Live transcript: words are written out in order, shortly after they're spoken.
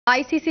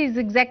ICC's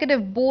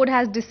executive board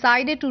has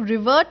decided to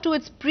revert to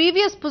its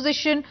previous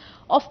position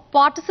of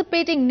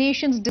participating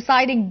nations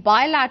deciding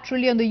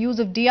bilaterally on the use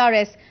of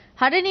DRS.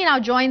 Harini now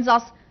joins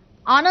us.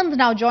 Anand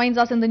now joins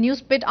us in the news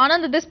pit.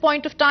 Anand, at this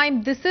point of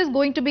time, this is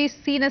going to be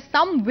seen as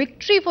some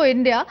victory for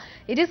India.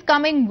 It is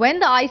coming when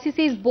the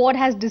ICC's board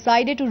has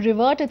decided to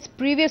revert its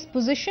previous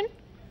position.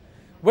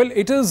 Well,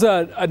 it is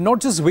not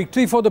just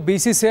victory for the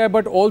BCCI,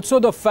 but also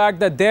the fact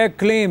that their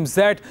claims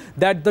that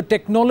the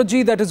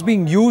technology that is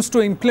being used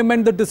to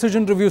implement the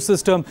decision review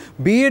system,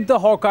 be it the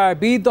Hawkeye,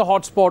 be it the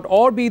hotspot,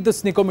 or be it the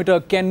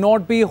sneakometer,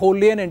 cannot be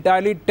wholly and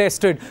entirely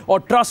tested or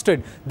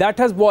trusted. That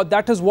is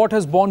what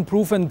has borne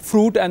proof and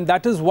fruit, and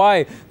that is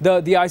why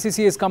the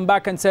ICC has come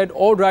back and said,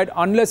 all right,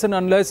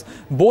 unless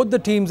both the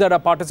teams that are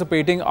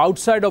participating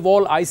outside of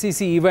all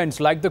ICC events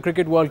like the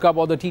Cricket World Cup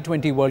or the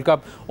T20 World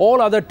Cup,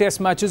 all other test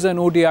matches and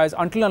ODIs,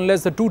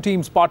 unless the two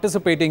teams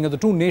participating or the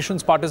two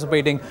nations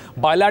participating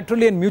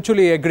bilaterally and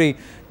mutually agree,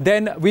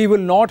 then we will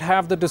not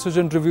have the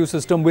decision review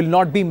system, will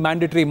not be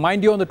mandatory.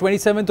 Mind you, on the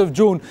 27th of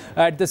June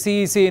at the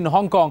CEC in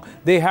Hong Kong,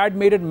 they had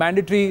made it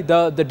mandatory,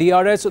 the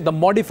DRS, the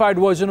modified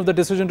version of the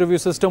decision review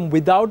system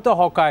without the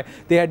Hawkeye.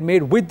 They had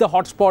made with the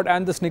hotspot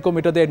and the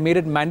sneakometer, they had made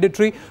it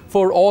mandatory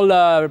for all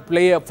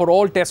for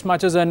all test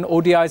matches and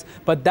ODIs,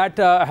 but that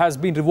has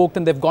been revoked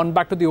and they've gone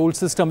back to the old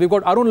system. We've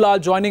got Arun Lal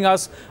joining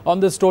us on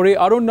this story.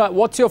 Arun,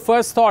 what's your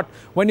first thought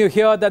when you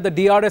hear that the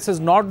DRS is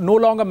no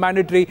longer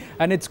mandatory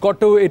and it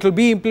will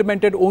be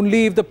implemented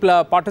only if the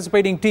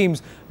participating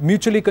teams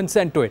mutually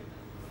consent to it?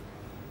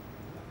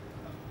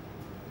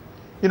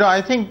 You know,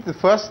 I think the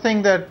first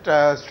thing that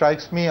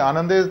strikes me,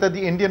 Anand, is that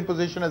the Indian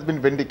position has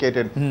been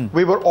vindicated.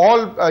 We were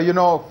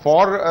all,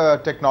 for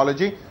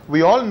technology.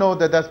 We all know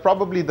that that's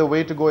probably the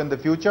way to go in the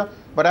future.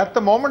 But at the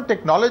moment,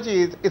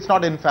 technology, it's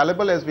not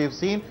infallible, as we've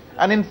seen.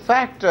 And in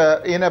fact,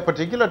 in a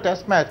particular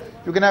test match,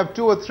 you can have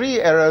 2 or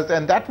 3 errors,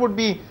 and that would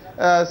be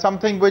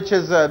something which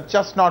is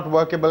just not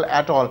workable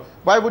at all.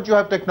 Why would you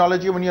have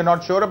technology when you're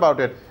not sure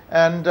about it?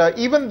 And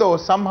even though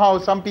somehow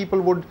some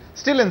people would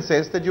still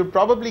insist that you'd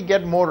probably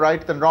get more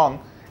right than wrong,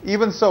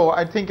 even so,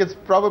 I think it's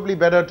probably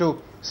better to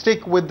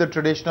stick with the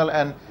traditional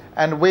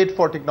and wait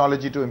for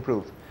technology to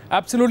improve.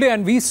 Absolutely,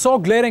 and we saw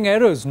glaring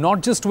errors,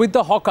 not just with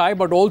the Hawkeye,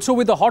 but also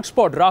with the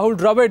hotspot. Rahul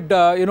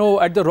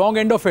Dravid, at the wrong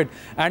end of it.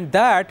 And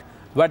that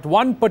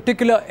one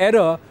particular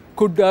error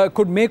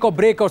could make or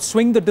break or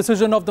swing the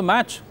decision of the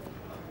match.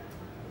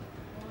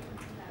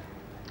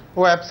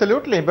 Oh,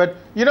 absolutely. But,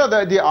 you know,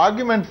 the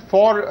argument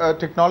for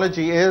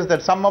technology is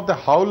that some of the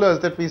howlers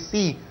that we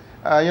see,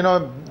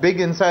 big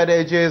inside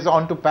edges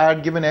onto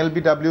pad, given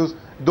LBWs,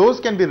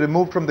 those can be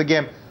removed from the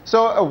game.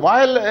 So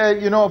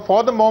while,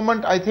 for the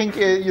moment, I think,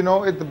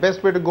 the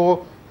best way to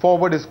go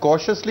forward is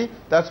cautiously.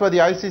 That's why the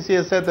ICC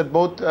has said that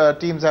both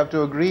teams have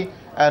to agree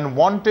and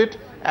want it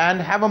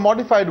and have a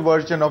modified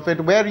version of it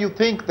where you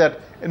think that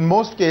in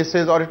most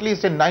cases, or at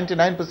least in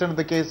 99% of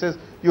the cases,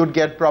 you would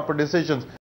get proper decisions.